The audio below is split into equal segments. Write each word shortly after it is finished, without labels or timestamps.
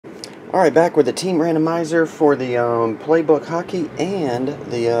Alright, back with the team randomizer for the Playbook hockey and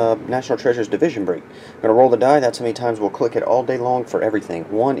the National Treasures division break. I'm going to roll the die. That's how many times we'll click it all day long for everything.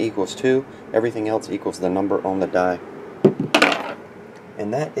 1 equals 2. Everything else equals the number on the die.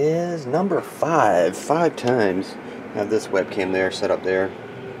 And that is number 5. 5 times. Have this webcam there, set up there.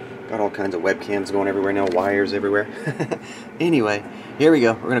 Got all kinds of webcams going everywhere now. Wires everywhere. Anyway, here we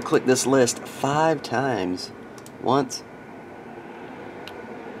go. We're going to click this list 5 times. Once.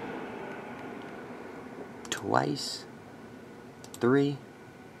 Twice, 3,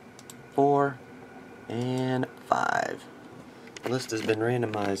 4, and 5. The list has been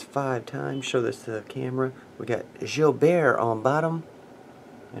randomized 5 times. Show this to the camera. We got Gilbert on bottom,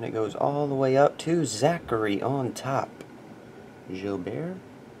 and it goes all the way up to Zachary on top. Gilbert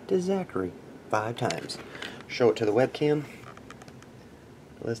to Zachary 5 times. Show it to the webcam.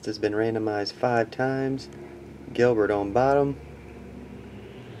 The list has been randomized 5 times. Gilbert on bottom.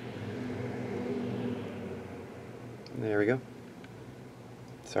 There we go.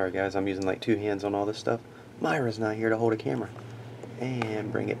 Sorry guys, I'm using like 2 hands on all this stuff. Myra's not here to hold a camera.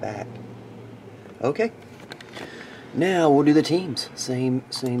 And bring it back. Okay. Now we'll do the teams. Same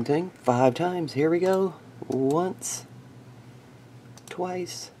thing. 5 times. Here we go. Once.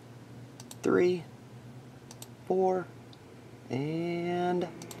 Twice. 3. 4. And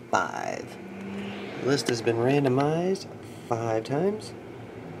 5. The list has been randomized 5 times.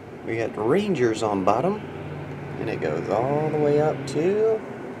 We got Rangers on bottom. And it goes all the way up to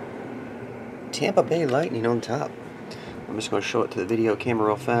Tampa Bay Lightning on top. I'm just going to show it to the video camera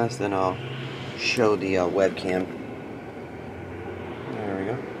real fast, then I'll show the webcam.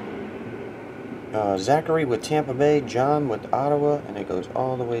 There we go. Zachary with Tampa Bay, John with Ottawa, and it goes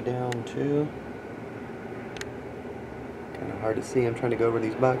all the way down to... kind of hard to see, I'm trying to go over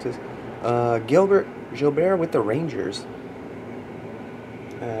these boxes. Gilbert with the Rangers.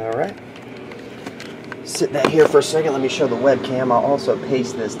 Alright. Sit that here for a second. Let me show the webcam. I'll also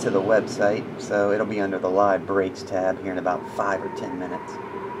paste this to the website, so it'll be under the live breaks tab here in about 5 or 10 minutes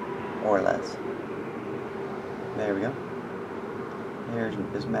or less. There we go. There's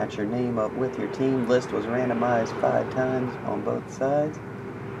just match your name up with your team. List was randomized 5 times on both sides.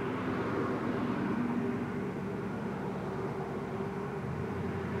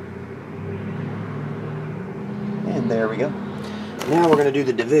 And there we go. Now we're going to do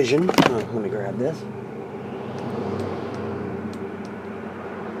the division. Let me grab this.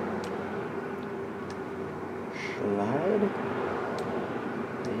 Slide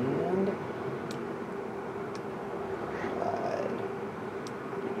and slide.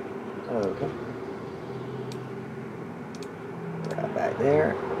 Okay. Right back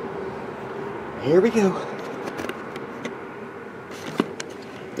there. Here we go.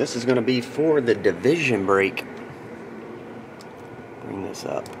 This is going to be for the division break. Bring this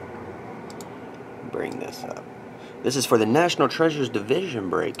up. Bring this up. This is for the National Treasures division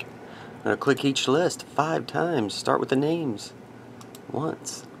break. I'm going to click each list 5 times. Start with the names.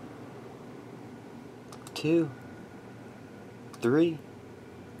 Once. 2. 3.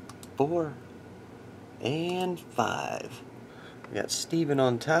 4. And 5. We got Steven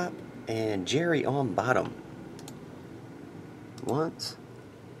on top and Jerry on bottom. Once.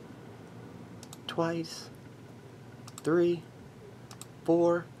 Twice. 3.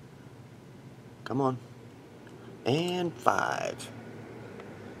 4. Come on. And 5.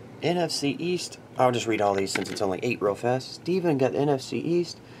 NFC East, I'll just read all these since it's only 8 real fast. Steven got NFC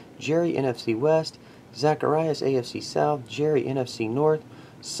East, Jerry NFC West, Zacharias AFC South, Jerry NFC North,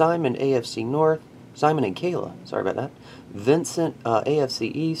 Simon AFC North, Simon and Kayla, sorry about that, Vincent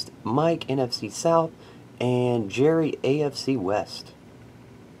AFC East, Mike NFC South, and Jerry AFC West.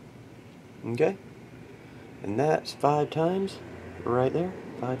 Okay, and that's 5 times, right there,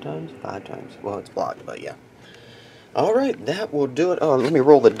 5 times, 5 times. Well, it's blocked, but yeah. Alright, that will do it. Oh, let me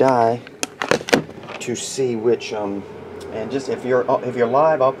roll the die to see which, and just if you're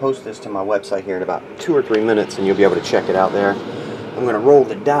live, I'll post this to my website here in about 2 or 3 minutes and you'll be able to check it out there. I'm going to roll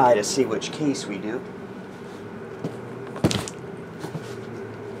the die to see which case we do.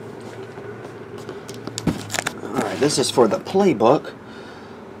 Alright, this is for the Playbook.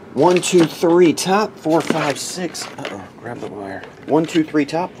 1, 2, 3 top, 4, 5, 6. Uh-oh, grab the wire. 1, 2, 3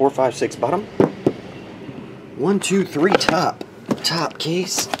 top, 4, 5, 6 bottom. 1, 2, 3 top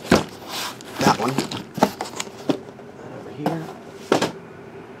case. That one. Over here.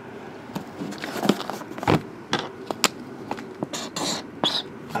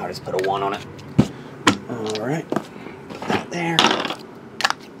 I'll just put a 1 on it. Alright. Put that there.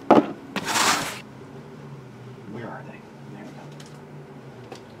 Where are they? There we go.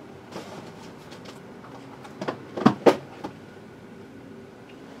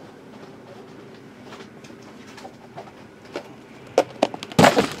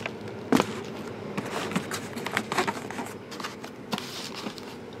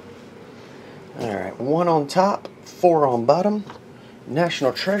 Alright, 1 on top, 4 on bottom.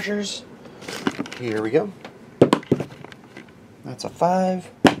 National Treasures. Here we go. That's a 5.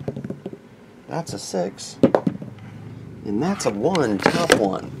 That's a 6. And that's a 1, top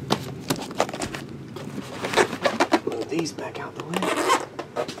 1. Move these back out the way.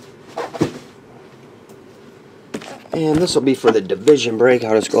 And this will be for the division break.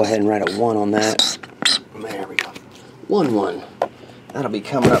 I'll just go ahead and write a 1 on that. There we go. 1-1. That'll be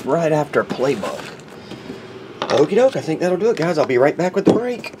coming up right after Playbook. Okie doke, I think that'll do it, guys. I'll be right back with the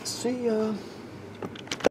break. See ya.